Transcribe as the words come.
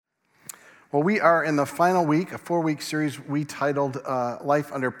Well, we are in the final week, a 4-week series we titled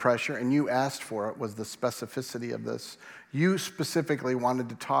Life Under Pressure, and you asked for it, was the specificity of this. You specifically wanted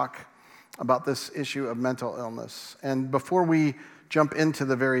to talk about this issue of mental illness. And before we jump into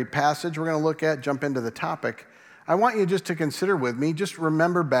the very passage we're going to jump into the topic, I want you just to consider with me, just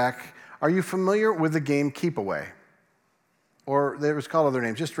remember back, are you familiar with the game Keep Away? Or it was called other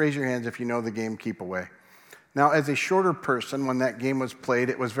names. Just raise your hands if you know the game Keep Away. Now, as a shorter person, when that game was played,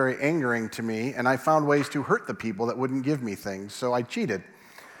 it was very angering to me, and I found ways to hurt the people that wouldn't give me things, so I cheated,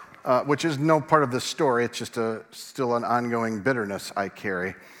 which is no part of the story. It's just still an ongoing bitterness I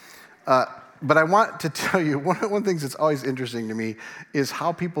carry. But I want to tell you, one of the things that's always interesting to me is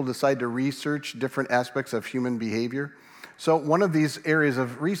how people decide to research different aspects of human behavior. So one of these areas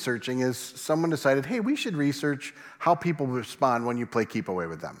of researching is someone decided, hey, we should research how people respond when you play Keep Away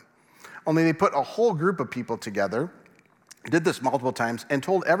with them. Only they put a whole group of people together, did this multiple times, and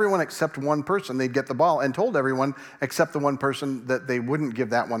told everyone except one person they'd get the ball, and told everyone except the one person that they wouldn't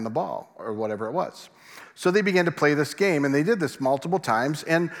give that one the ball, or whatever it was. So they began to play this game, and they did this multiple times,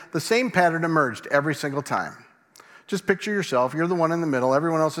 and the same pattern emerged every single time. Just picture yourself, you're the one in the middle,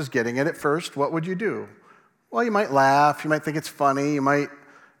 everyone else is getting it. At first, what would you do? Well, you might laugh, you might think it's funny, you might,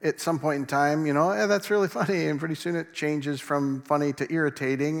 at some point in time, that's really funny, and pretty soon it changes from funny to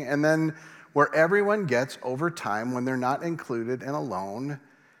irritating, and then where everyone gets over time when they're not included and alone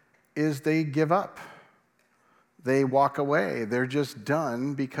is they give up. They walk away. They're just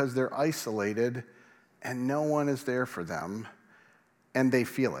done because they're isolated and no one is there for them, and they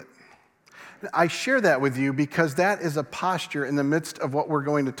feel it. I share that with you because that is a posture in the midst of what we're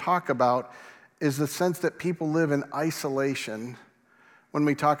going to talk about, is the sense that people live in isolation when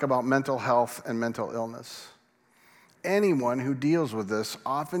we talk about mental health and mental illness. Anyone who deals with this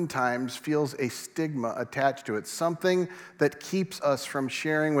oftentimes feels a stigma attached to it, something that keeps us from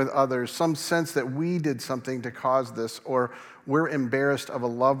sharing with others, some sense that we did something to cause this, or we're embarrassed of a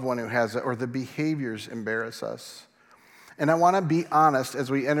loved one who has it, or the behaviors embarrass us. And I want to be honest as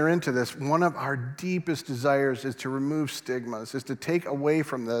we enter into this, one of our deepest desires is to remove stigmas, is to take away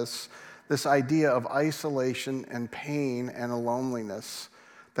from this idea of isolation and pain and a loneliness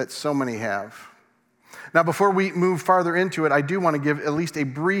that so many have. Now, before we move farther into it, I do want to give at least a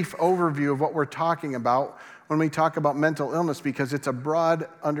brief overview of what we're talking about when we talk about mental illness, because it's a broad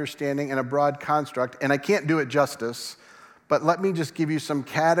understanding and a broad construct, and I can't do it justice, but let me just give you some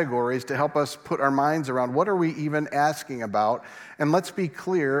categories to help us put our minds around what are we even asking about. And let's be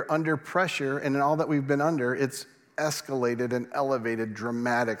clear, under pressure and in all that we've been under, it's escalated and elevated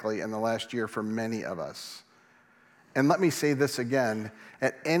dramatically in the last year for many of us. And let me say this again,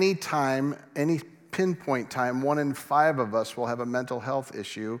 at any time, any pinpoint time, 1 in 5 of us will have a mental health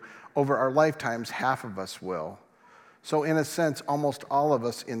issue. Over our lifetimes, half of us will. So in a sense, almost all of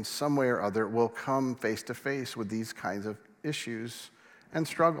us in some way or other will come face to face with these kinds of issues and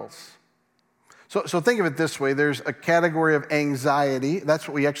struggles. So think of it this way. There's a category of anxiety. That's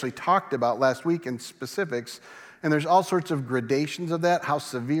what we actually talked about last week in specifics. And there's all sorts of gradations of that, how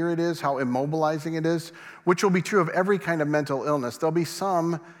severe it is, how immobilizing it is, which will be true of every kind of mental illness. There'll be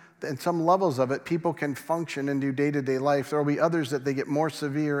some, in some levels of it, people can function and do day-to-day life. There will be others that they get more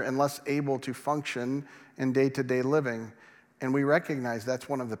severe and less able to function in day-to-day living. And we recognize that's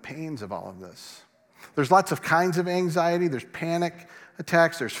one of the pains of all of this. There's lots of kinds of anxiety. There's panic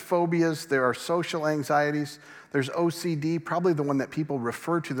attacks. There's phobias. There are social anxieties. There's OCD, probably the one that people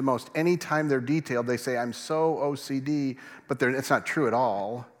refer to the most. Anytime they're detailed, they say, I'm so OCD, but it's not true at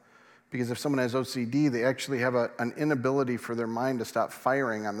all. Because if someone has OCD, they actually have an inability for their mind to stop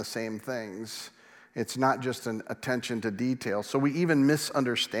firing on the same things. It's not just an attention to detail. So we even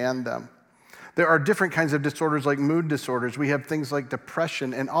misunderstand them. There are different kinds of disorders like mood disorders. We have things like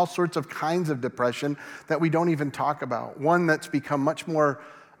depression and all sorts of kinds of depression that we don't even talk about. One that's become much more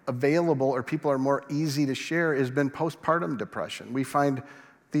available, or people are more easy to share, has been postpartum depression. We find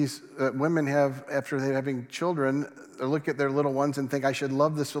these women have, after they're having children, they look at their little ones and think, I should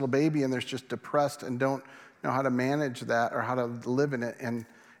love this little baby, and they're just depressed and don't know how to manage that or how to live in it. And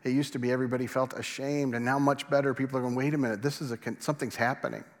it used to be everybody felt ashamed, and now much better. People are going, wait a minute, this is something's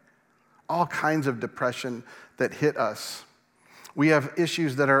happening. All kinds of depression that hit us. We have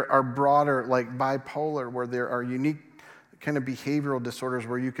issues that are broader, like bipolar, where there are unique kind of behavioral disorders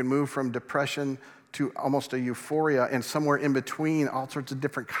where you can move from depression to almost a euphoria, and somewhere in between, all sorts of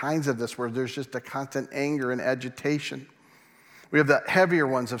different kinds of this, where there's just a constant anger and agitation. We have the heavier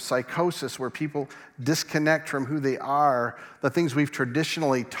ones of psychosis, where people disconnect from who they are, the things we've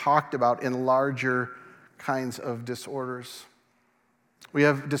traditionally talked about in larger kinds of disorders. We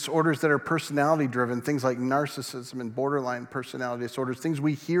have disorders that are personality-driven, things like narcissism and borderline personality disorders, things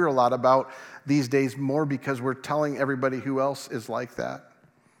we hear a lot about these days more because we're telling everybody who else is like that.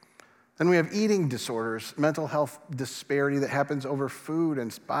 Then we have eating disorders, mental health disparity that happens over food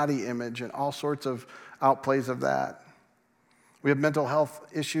and body image and all sorts of outplays of that. We have mental health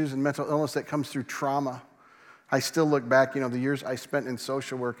issues and mental illness that comes through trauma. I still look back, the years I spent in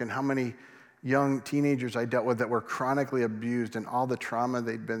social work and how many young teenagers I dealt with that were chronically abused and all the trauma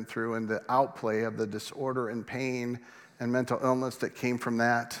they'd been through and the outplay of the disorder and pain and mental illness that came from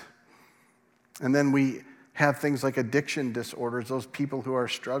that. And then we have things like addiction disorders, those people who are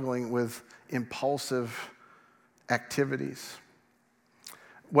struggling with impulsive activities.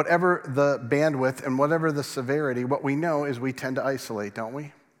 Whatever the bandwidth and whatever the severity, what we know is we tend to isolate, don't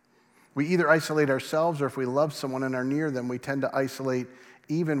we? We either isolate ourselves, or if we love someone and are near them, we tend to isolate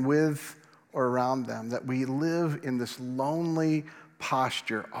even with or around them, that we live in this lonely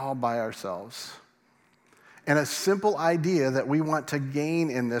posture all by ourselves. And a simple idea that we want to gain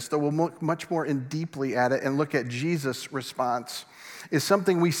in this, though we'll look much more in deeply at it and look at Jesus' response, is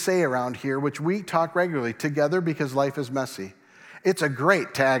something we say around here, which we talk regularly, together because life is messy. It's a great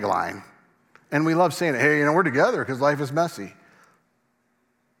tagline, and we love saying it. Hey, we're together because life is messy.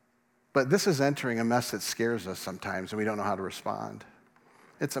 But this is entering a mess that scares us sometimes, and we don't know how to respond.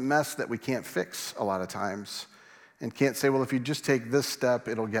 It's a mess that we can't fix a lot of times and can't say, well, if you just take this step,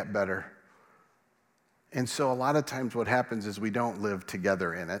 it'll get better. And so a lot of times what happens is we don't live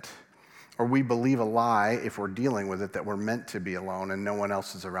together in it, or we believe a lie if we're dealing with it that we're meant to be alone and no one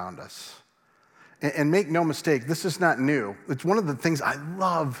else is around us. And make no mistake, this is not new. It's one of the things I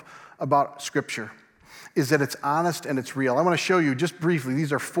love about Scripture is that it's honest and it's real. I want to show you just briefly,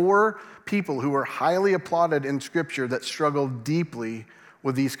 these are 4 people who were highly applauded in Scripture that struggled deeply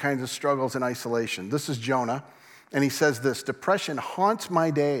with these kinds of struggles in isolation. This is Jonah, and he says this: "Depression haunts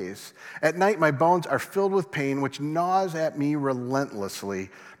my days. At night my bones are filled with pain, which gnaws at me relentlessly."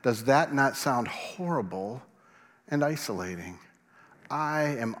 Does that not sound horrible and isolating? I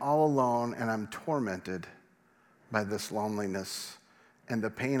am all alone, and I'm tormented by this loneliness and the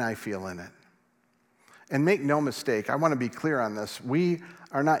pain I feel in it. And make no mistake, I want to be clear on this. We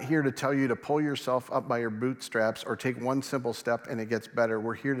are not here to tell you to pull yourself up by your bootstraps or take one simple step and it gets better.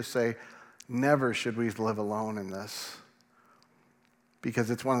 We're here to say, never should we live alone in this.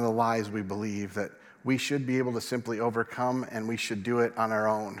 Because it's one of the lies we believe, that we should be able to simply overcome and we should do it on our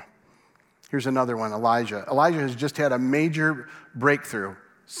own. Here's another one, Elijah. Elijah has just had a major breakthrough.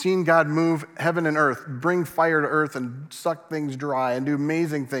 Seen God move heaven and earth, bring fire to earth and suck things dry and do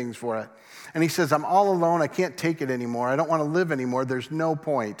amazing things for it. And he says, I'm all alone. I can't take it anymore. I don't want to live anymore. There's no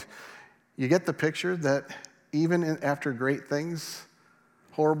point. You get the picture that even after great things,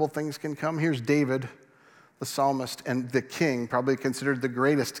 horrible things can come? Here's David, the psalmist and the king, probably considered the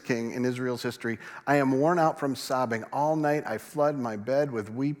greatest king in Israel's history. I am worn out from sobbing. All night I flood my bed with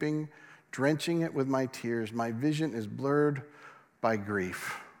weeping, drenching it with my tears. My vision is blurred by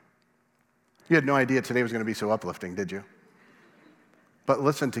grief. You had no idea today was going to be so uplifting, did you? But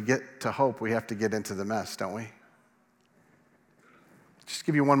listen, to get to hope, we have to get into the mess, don't we? Just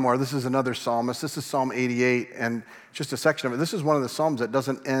give you one more. This is another psalmist. This is Psalm 88, and just a section of it. This is one of the psalms that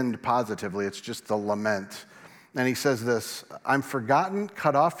doesn't end positively. It's just the lament. And he says this: I'm forgotten,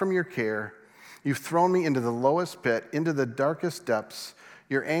 cut off from your care. You've thrown me into the lowest pit, into the darkest depths.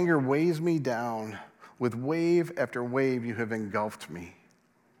 Your anger weighs me down. With wave after wave, you have engulfed me.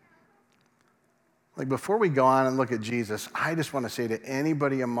 Like, before we go on and look at Jesus, I just want to say to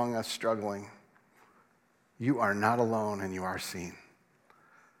anybody among us struggling, you are not alone and you are seen.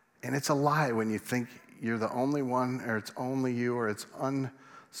 And it's a lie when you think you're the only one, or it's only you, or it's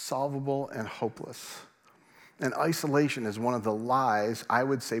unsolvable and hopeless. And isolation is one of the lies, I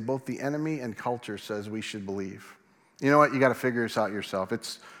would say, both the enemy and culture says we should believe. You know what? You got to figure this out yourself.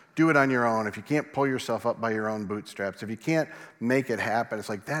 It's do it on your own. If you can't pull yourself up by your own bootstraps, if you can't make it happen, it's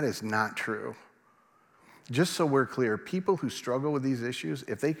like, that is not true. Just so we're clear, people who struggle with these issues,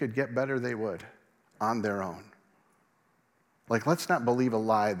 if they could get better, they would, on their own. Like, let's not believe a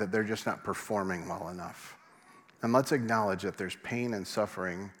lie that they're just not performing well enough. And let's acknowledge that there's pain and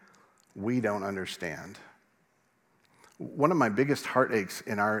suffering we don't understand. One of my biggest heartaches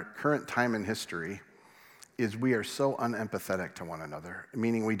in our current time in history is we are so unempathetic to one another,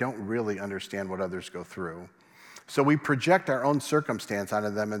 meaning we don't really understand what others go through. So we project our own circumstance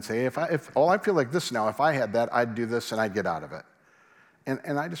onto them and say, I feel like this now, if I had that, I'd do this and I'd get out of it.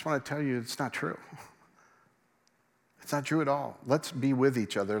 And I just want to tell you, it's not true. It's not true at all. Let's be with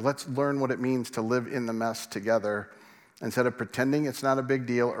each other. Let's learn what it means to live in the mess together instead of pretending it's not a big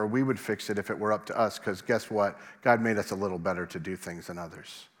deal or we would fix it if it were up to us, because guess what? God made us a little better to do things than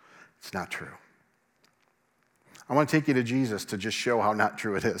others. It's not true. I want to take you to Jesus to just show how not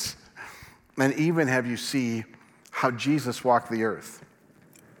true it is, and even have you see how Jesus walked the earth.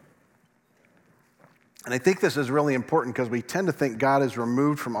 And I think this is really important because we tend to think God is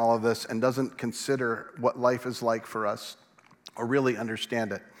removed from all of this and doesn't consider what life is like for us or really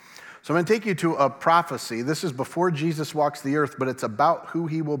understand it. So I'm going to take you to a prophecy. This is before Jesus walks the earth, but it's about who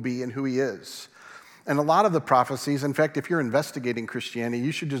he will be and who he is. And a lot of the prophecies, in fact, if you're investigating Christianity,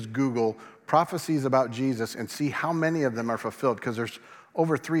 you should just Google prophecies about Jesus and see how many of them are fulfilled, because there's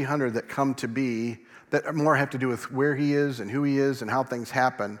over 300 that come to be that more have to do with where he is and who he is and how things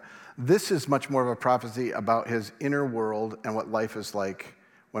happen. This is much more of a prophecy about his inner world and what life is like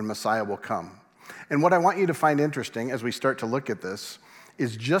when Messiah will come. And what I want you to find interesting as we start to look at this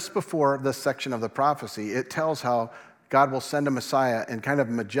is just before this section of the prophecy, it tells how God will send a Messiah and kind of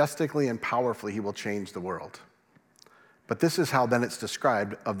majestically and powerfully he will change the world. But this is how then it's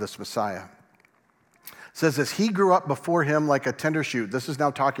described of this Messiah. It says this, he grew up before him like a tender shoot. This is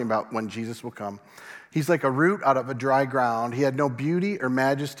now talking about when Jesus will come. He's like a root out of a dry ground. He had no beauty or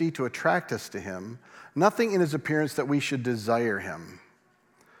majesty to attract us to him, nothing in his appearance that we should desire him.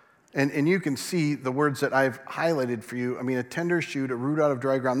 And you can see the words that I've highlighted for you. I mean, a tender shoot, a root out of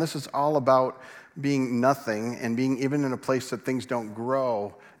dry ground. This is all about being nothing and being even in a place that things don't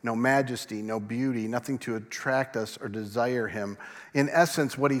grow. No majesty, no beauty, nothing to attract us or desire him. In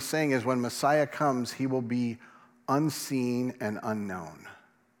essence, what he's saying is when Messiah comes, he will be unseen and unknown.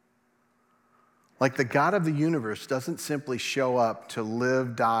 Like the God of the universe doesn't simply show up to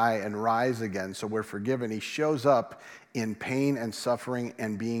live, die, and rise again so we're forgiven. He shows up in pain and suffering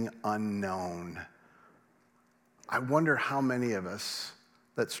and being unknown. I wonder how many of us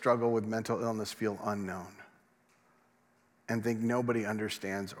that struggle with mental illness feel unknown and think nobody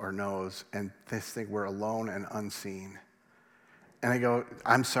understands or knows and they think we're alone and unseen. And I go,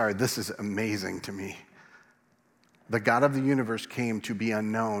 I'm sorry, this is amazing to me. The God of the universe came to be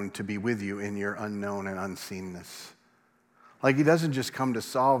unknown, to be with you in your unknown and unseenness. Like he doesn't just come to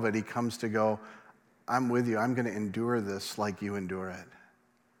solve it, he comes to go, I'm with you, I'm going to endure this like you endure it.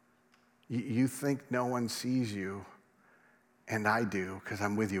 You think no one sees you, and I do, because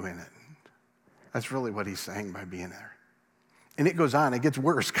I'm with you in it. That's really what he's saying by being there. And it goes on, it gets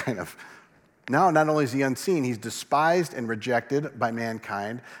worse, kind of. Now, not only is he unseen, he's despised and rejected by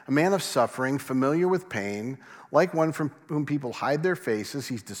mankind, a man of suffering, familiar with pain, like one from whom people hide their faces.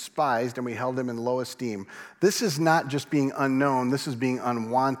 He's despised, and we held him in low esteem. This is not just being unknown, this is being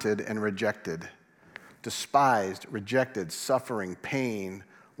unwanted and rejected. Despised, rejected, suffering, pain,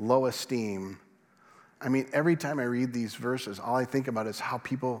 low esteem. I mean, every time I read these verses, all I think about is how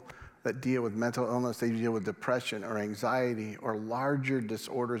people that deal with mental illness, they deal with depression or anxiety or larger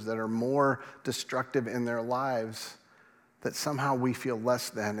disorders that are more destructive in their lives, that somehow we feel less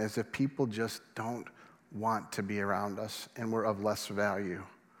than, as if people just don't want to be around us and we're of less value.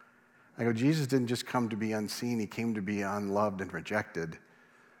 I go, Jesus didn't just come to be unseen, he came to be unloved and rejected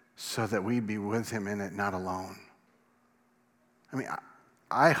so that we'd be with him in it, not alone. I mean,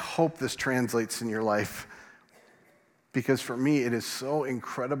 I hope this translates in your life, because for me, it is so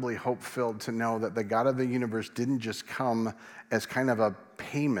incredibly hope-filled to know that the God of the universe didn't just come as kind of a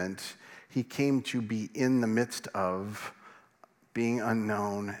payment. He came to be in the midst of being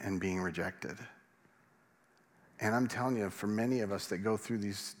unknown and being rejected. And I'm telling you, for many of us that go through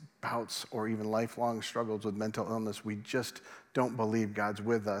these bouts or even lifelong struggles with mental illness, we just don't believe God's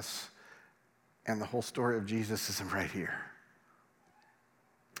with us. And the whole story of Jesus isn't right here.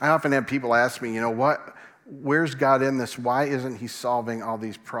 I often have people ask me, where's God in this? Why isn't he solving all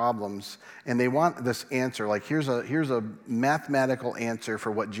these problems? And they want this answer, like here's a mathematical answer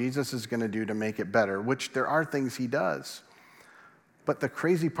for what Jesus is going to do to make it better, which there are things he does. But the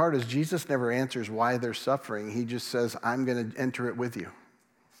crazy part is Jesus never answers why they're suffering. He just says, I'm going to enter it with you.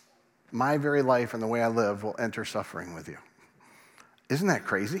 My very life and the way I live will enter suffering with you. Isn't that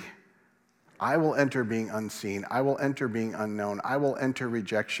crazy? I will enter being unseen. I will enter being unknown. I will enter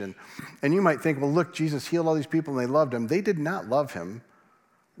rejection. And you might think, well, look, Jesus healed all these people and they loved him. They did not love him.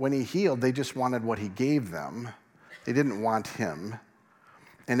 When he healed, they just wanted what he gave them. They didn't want him.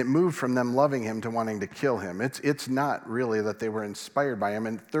 And it moved from them loving him to wanting to kill him. It's not really that they were inspired by him.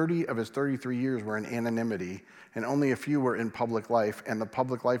 And 30 of his 33 years were in anonymity, and only a few were in public life, and the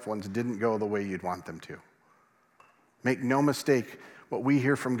public life ones didn't go the way you'd want them to. Make no mistake, what we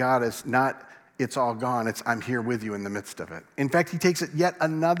hear from God is not, it's all gone, it's I'm here with you in the midst of it. In fact, he takes it yet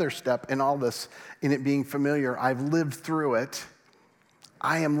another step in all this, in it being familiar. I've lived through it.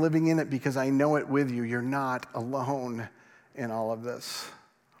 I am living in it because I know it with you. You're not alone in all of this.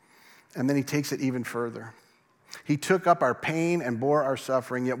 And then he takes it even further. He took up our pain and bore our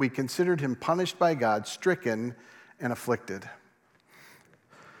suffering, yet we considered him punished by God, stricken and afflicted.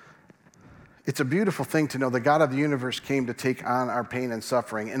 It's a beautiful thing to know the God of the universe came to take on our pain and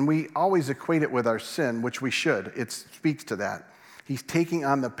suffering, and we always equate it with our sin, which we should. It speaks to that. He's taking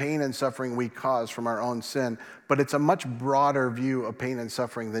on the pain and suffering we cause from our own sin, but it's a much broader view of pain and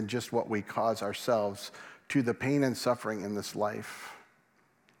suffering than just what we cause ourselves to the pain and suffering in this life.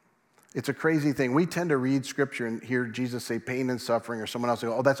 It's a crazy thing. We tend to read scripture and hear Jesus say pain and suffering, or someone else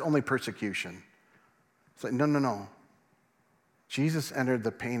go, oh, that's only persecution. It's like, no. Jesus entered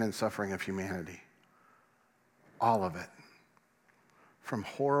the pain and suffering of humanity. All of it. From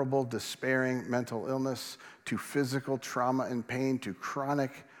horrible, despairing mental illness to physical trauma and pain to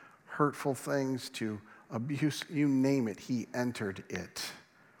chronic, hurtful things to abuse, you name it, he entered it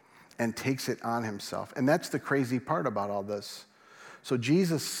and takes it on himself. And that's the crazy part about all this. So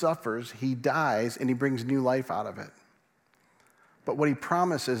Jesus suffers, he dies, and he brings new life out of it. But what he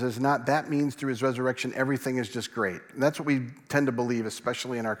promises is not that means through his resurrection everything is just great. And that's what we tend to believe,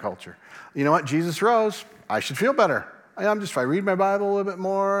 especially in our culture. You know what? Jesus rose. I should feel better. If I read my Bible a little bit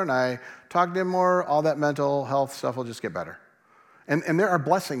more and I talk to him more, all that mental health stuff will just get better. And there are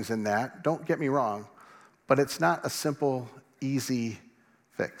blessings in that, don't get me wrong, but it's not a simple, easy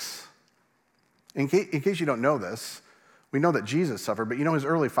fix. In case you don't know this, we know that Jesus suffered, but his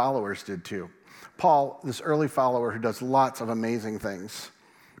early followers did too. Paul, this early follower who does lots of amazing things,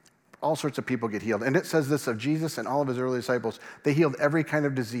 all sorts of people get healed. And it says this of Jesus and all of his early disciples, they healed every kind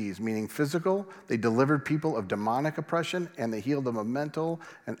of disease, meaning physical, they delivered people of demonic oppression, and they healed them of mental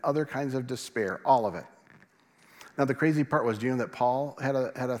and other kinds of despair, all of it. Now the crazy part was, do you know that Paul had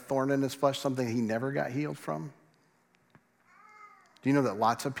a thorn in his flesh, something he never got healed from? Do you know that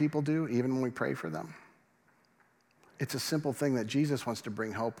lots of people do, even when we pray for them? It's a simple thing that Jesus wants to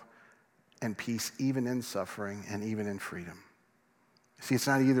bring hope and peace even in suffering and even in freedom. See, it's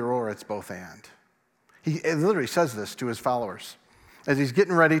not either or, it's both and. He literally says this to his followers. As he's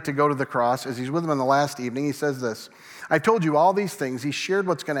getting ready to go to the cross, as he's with them on the last evening, he says this, I've told you all these things. He shared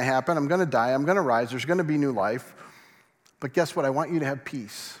what's going to happen. I'm going to die. I'm going to rise. There's going to be new life. But guess what? I want you to have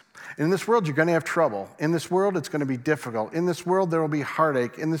peace. And in this world, you're going to have trouble. In this world, it's going to be difficult. In this world, there will be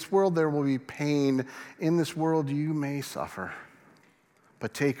heartache. In this world, there will be pain. In this world, you may suffer.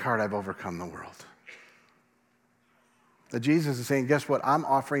 But take heart, I've overcome the world. That Jesus is saying, guess what? I'm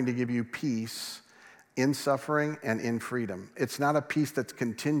offering to give you peace in suffering and in freedom. It's not a peace that's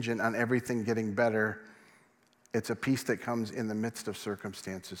contingent on everything getting better. It's a peace that comes in the midst of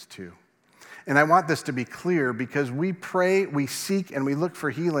circumstances too. And I want this to be clear because we pray, we seek, and we look for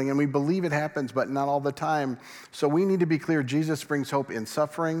healing, and we believe it happens, but not all the time. So we need to be clear, Jesus brings hope in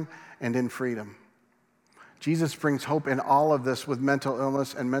suffering and in freedom. Jesus brings hope in all of this with mental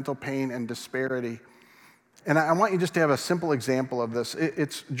illness and mental pain and disparity. And I want you just to have a simple example of this.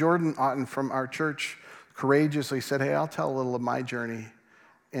 It's Jordan Otten from our church courageously said, hey, I'll tell a little of my journey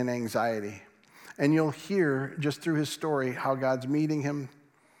in anxiety. And you'll hear just through his story how God's meeting him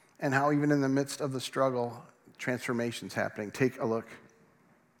and how even in the midst of the struggle, transformation's happening. Take a look.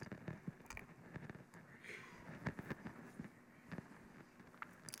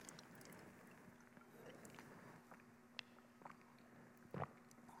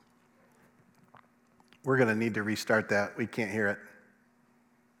 We're going to need to restart that. We can't hear it.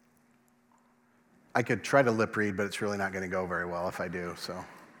 I could try to lip read, but it's really not going to go very well if I do, so.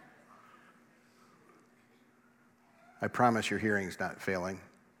 I promise your hearing's not failing.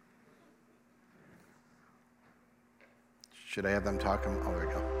 Should I have them talk? Oh, there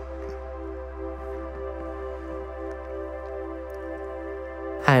we go.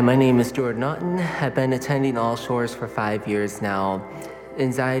 Hi, my name is Jordan Otten. I've been attending All Shores for 5 years now.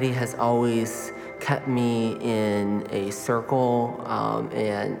 Anxiety has always kept me in a circle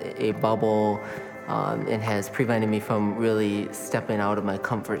and a bubble and has prevented me from really stepping out of my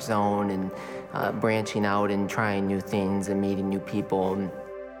comfort zone and branching out and trying new things and meeting new people.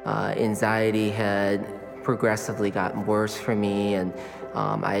 Anxiety had progressively gotten worse for me, and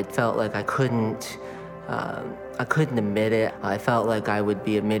I felt like I couldn't admit it. I felt like I would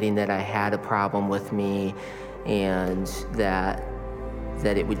be admitting that I had a problem with me and that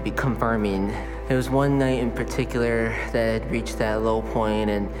it would be confirming. There was one night in particular that had reached that low point,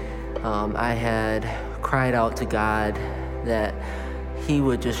 and I had cried out to God that he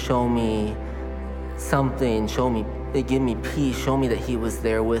would just show me something, give me peace, show me that he was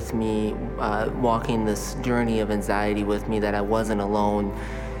there with me, walking this journey of anxiety with me, that I wasn't alone.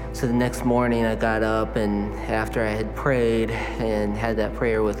 So the next morning I got up, and after I had prayed and had that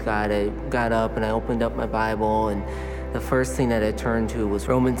prayer with God, I got up and I opened up my Bible, and the first thing that I turned to was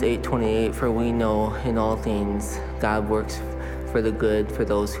Romans 8:28, for we know in all things God works for the good for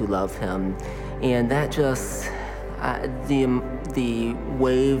those who love him. And that just, the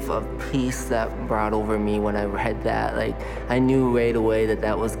wave of peace that brought over me when I read that, like I knew right away that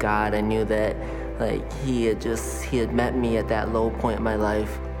that was God. I knew that like he had met me at that low point in my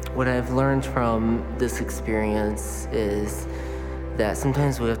life. What I've learned from this experience is that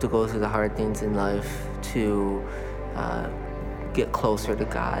sometimes we have to go through the hard things in life to get closer to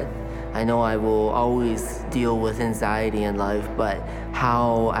God. I know I will always deal with anxiety in life, but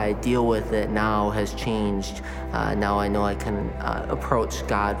how I deal with it now has changed. Now I know I can approach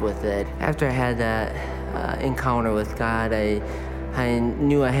God with it. After I had that encounter with God, I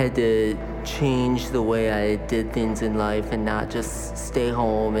knew I had to change the way I did things in life and not just stay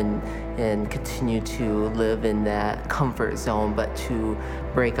home and continue to live in that comfort zone, but to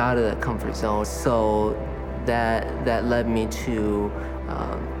break out of that comfort zone. So that led me to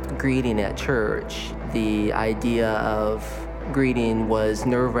greeting at church. The idea of greeting was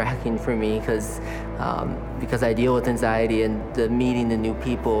nerve-wracking for me because I deal with anxiety and meeting the new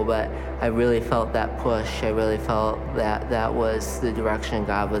people, but I really felt that push. I really felt that was the direction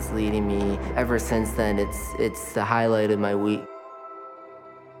God was leading me. Ever since then, it's the highlight of my week.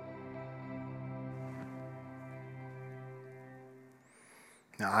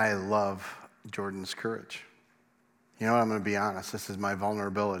 Now, I love Jordan's courage. You know what, I'm going to be honest, this is my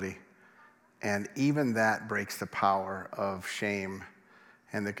vulnerability. And even that breaks the power of shame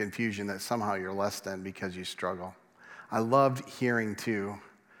and the confusion that somehow you're less than because you struggle. I loved hearing, too,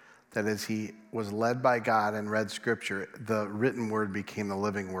 that as he was led by God and read Scripture, the written word became the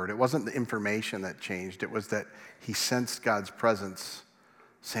living word. It wasn't the information that changed. It was that he sensed God's presence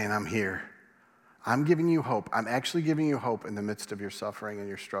saying, I'm here. I'm giving you hope. I'm actually giving you hope in the midst of your suffering and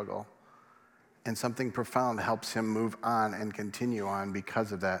your struggle. And something profound helps him move on and continue on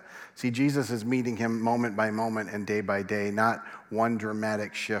because of that. See, Jesus is meeting him moment by moment and day by day, not one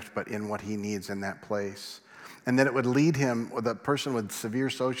dramatic shift, but in what he needs in that place. And then it would lead him, with a person with severe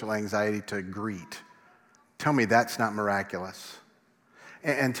social anxiety, to greet. Tell me that's not miraculous.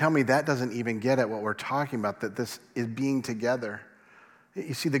 And tell me that doesn't even get at what we're talking about, that this is being together.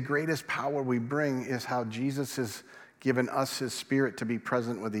 You see, the greatest power we bring is how Jesus has given us his Spirit to be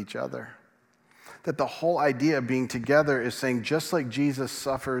present with each other. That the whole idea of being together is saying, just like Jesus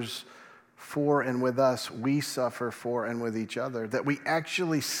suffers for and with us, we suffer for and with each other. That we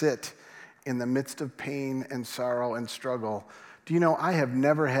actually sit in the midst of pain and sorrow and struggle. Do you know, I have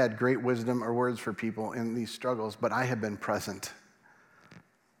never had great wisdom or words for people in these struggles, but I have been present.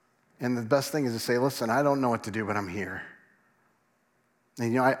 And the best thing is to say, listen, I don't know what to do, but I'm here.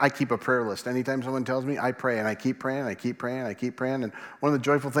 And I keep a prayer list. Anytime someone tells me, I pray, and I keep praying, and I keep praying, and I keep praying. And one of the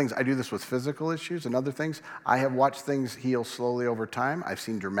joyful things, I do this with physical issues and other things. I have watched things heal slowly over time. I've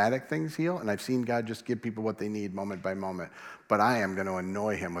seen dramatic things heal, and I've seen God just give people what they need moment by moment. But I am going to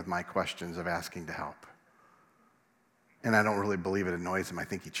annoy him with my questions of asking to help. And I don't really believe it annoys him. I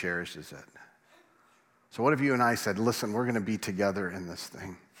think he cherishes it. So what if you and I said, listen, we're going to be together in this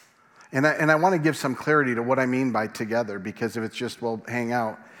thing? And I want to give some clarity to what I mean by together, because if it's just, well, hang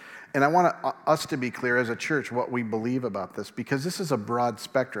out. And I want us to be clear as a church what we believe about this, because this is a broad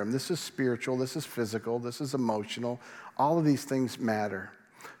spectrum. This is spiritual, this is physical, this is emotional. All of these things matter.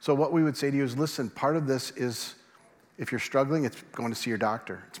 So what we would say to you is, listen, part of this is, if you're struggling, it's going to see your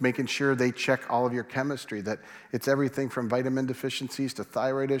doctor. It's making sure they check all of your chemistry, that it's everything from vitamin deficiencies to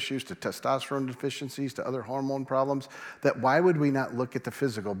thyroid issues to testosterone deficiencies to other hormone problems. That why would we not look at the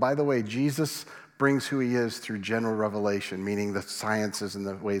physical? By the way, Jesus brings who he is through general revelation, meaning the sciences and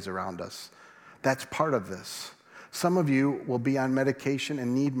the ways around us. That's part of this. Some of you will be on medication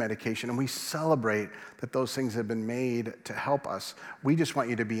and need medication, and we celebrate that those things have been made to help us. We just want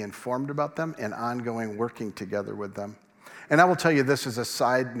you to be informed about them and ongoing working together with them. And I will tell you this as a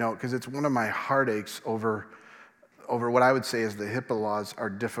side note, because it's one of my heartaches over what I would say is the HIPAA laws are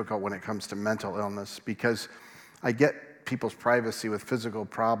difficult when it comes to mental illness, because I get people's privacy with physical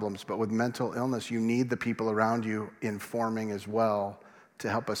problems, but with mental illness, you need the people around you informing as well to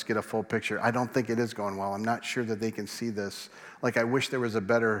help us get a full picture. I don't think it is going well. I'm not sure that they can see this. Like, I wish there was a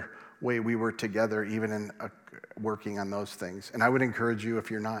better way we were together, even in working on those things. And I would encourage you, if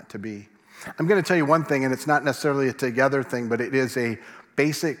you're not, to be. I'm going to tell you one thing, and it's not necessarily a together thing, but it is a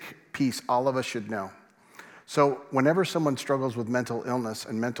basic piece all of us should know. So whenever someone struggles with mental illness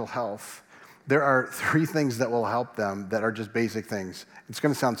and mental health, there are 3 things that will help them that are just basic things. It's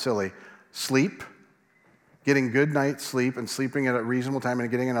going to sound silly. Sleep, getting good night's sleep and sleeping at a reasonable time and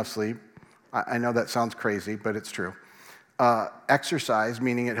getting enough sleep. I know that sounds crazy, but it's true. Exercise,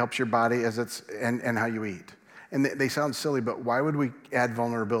 meaning it helps your body and how you eat. And they sound silly, but why would we add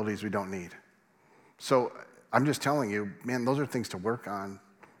vulnerabilities we don't need? So I'm just telling you, man, those are things to work on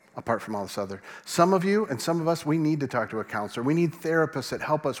apart from all this other. Some of you and some of us, we need to talk to a counselor. We need therapists that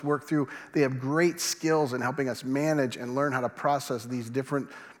help us work through. They have great skills in helping us manage and learn how to process these different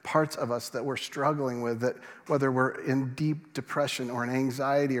parts of us that we're struggling with, that whether we're in deep depression or in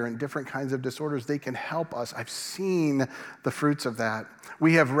anxiety or in different kinds of disorders, they can help us. I've seen the fruits of that.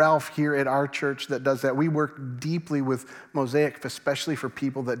 We have Ralph here at our church that does that. We work deeply with Mosaic, especially for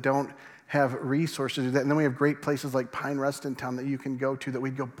people that don't have resources to do that. And then we have great places like Pine Rest in town that you can go to that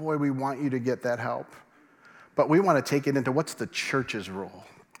we'd go, boy, we want you to get that help. But we want to take it into what's the church's role?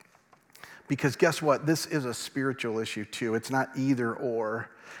 Because guess what? This is a spiritual issue too. It's not either or.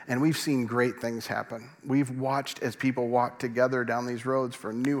 And we've seen great things happen. We've watched as people walk together down these roads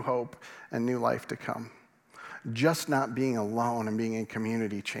for new hope and new life to come. Just not being alone and being in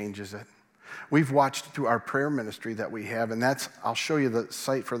community changes it. We've watched through our prayer ministry that we have, and I'll show you the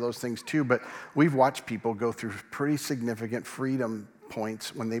site for those things too, but we've watched people go through pretty significant freedom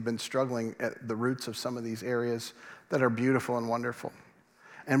points when they've been struggling at the roots of some of these areas that are beautiful and wonderful.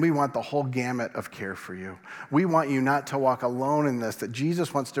 And we want the whole gamut of care for you. We want you not to walk alone in this, that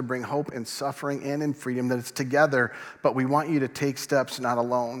Jesus wants to bring hope in suffering and in freedom, that it's together, but we want you to take steps not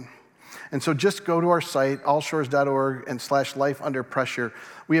alone. And so just go to our site, allshores.org and /life under pressure.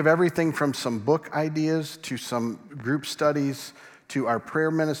 We have everything from some book ideas to some group studies to our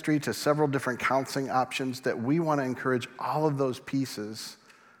prayer ministry to several different counseling options that we want to encourage all of those pieces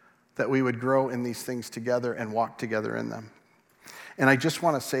that we would grow in these things together and walk together in them. And I just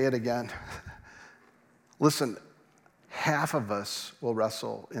want to say it again. Listen, half of us will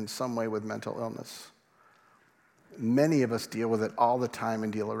wrestle in some way with mental illness. Many of us deal with it all the time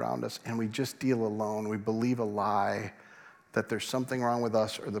and deal around us, and we just deal alone. We believe a lie that there's something wrong with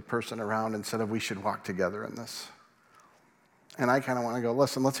us or the person around instead of we should walk together in this. And I kind of want to go,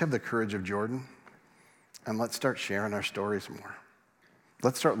 listen, let's have the courage of Jordan, and let's start sharing our stories more.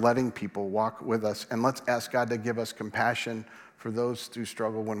 Let's start letting people walk with us, and let's ask God to give us compassion for those who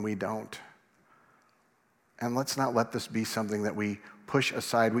struggle when we don't. And let's not let this be something that we push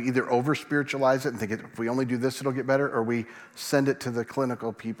aside. We either over-spiritualize it and think if we only do this, it'll get better, or we send it to the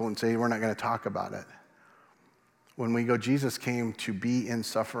clinical people and say, we're not going to talk about it. When we go, Jesus came to be in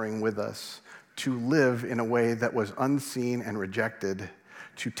suffering with us, to live in a way that was unseen and rejected,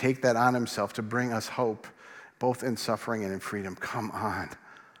 to take that on himself, to bring us hope, both in suffering and in freedom. Come on.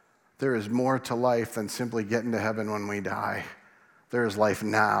 There is more to life than simply getting to heaven when we die. There is life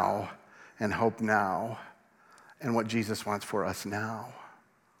now and hope now and what Jesus wants for us now.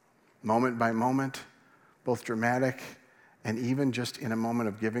 Moment by moment, both dramatic and even just in a moment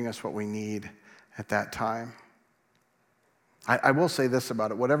of giving us what we need at that time. I will say this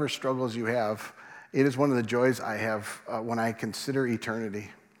about it. Whatever struggles you have, it is one of the joys I have when I consider eternity.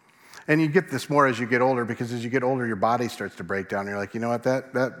 And you get this more as you get older, because as you get older, your body starts to break down. You're like, you know what,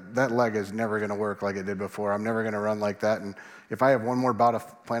 that leg is never going to work like it did before. I'm never going to run like that. And if I have one more bout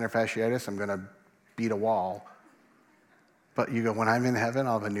of plantar fasciitis, I'm going to beat a wall. But you go, when I'm in heaven,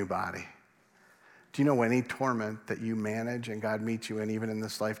 I'll have a new body. Do you know any torment that you manage and God meets you in, even in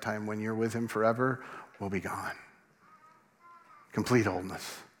this lifetime, when you're with him forever, will be gone? Complete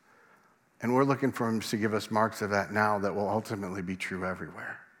wholeness. And we're looking for him to give us marks of that now that will ultimately be true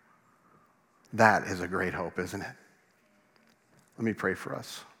everywhere. That is a great hope, isn't it? Let me pray for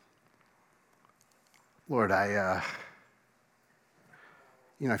us. Lord, I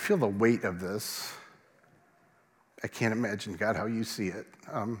feel the weight of this. I can't imagine, God, how you see it.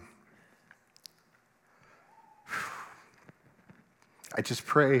 I just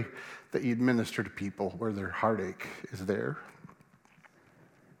pray that you'd minister to people where their heartache is there.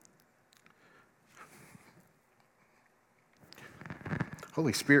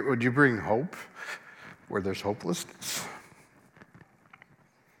 Holy Spirit, would you bring hope where there's hopelessness?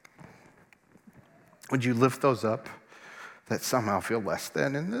 Would you lift those up that somehow feel less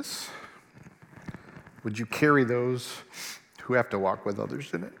than in this? Would you carry those who have to walk with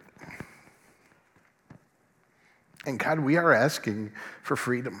others in it? And God, we are asking for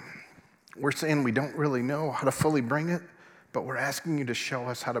freedom. We're saying we don't really know how to fully bring it, but we're asking you to show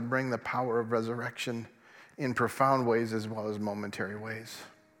us how to bring the power of resurrection in profound ways as well as momentary ways.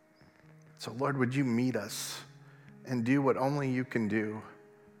 So Lord, would you meet us and do what only you can do?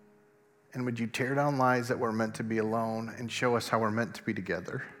 And would you tear down lies that we're meant to be alone and show us how we're meant to be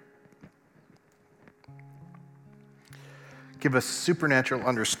together? Give us supernatural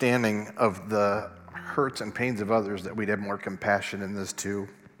understanding of the hurts and pains of others, that we'd have more compassion in this too.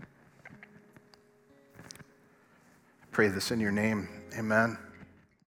 Pray this in your name. Amen.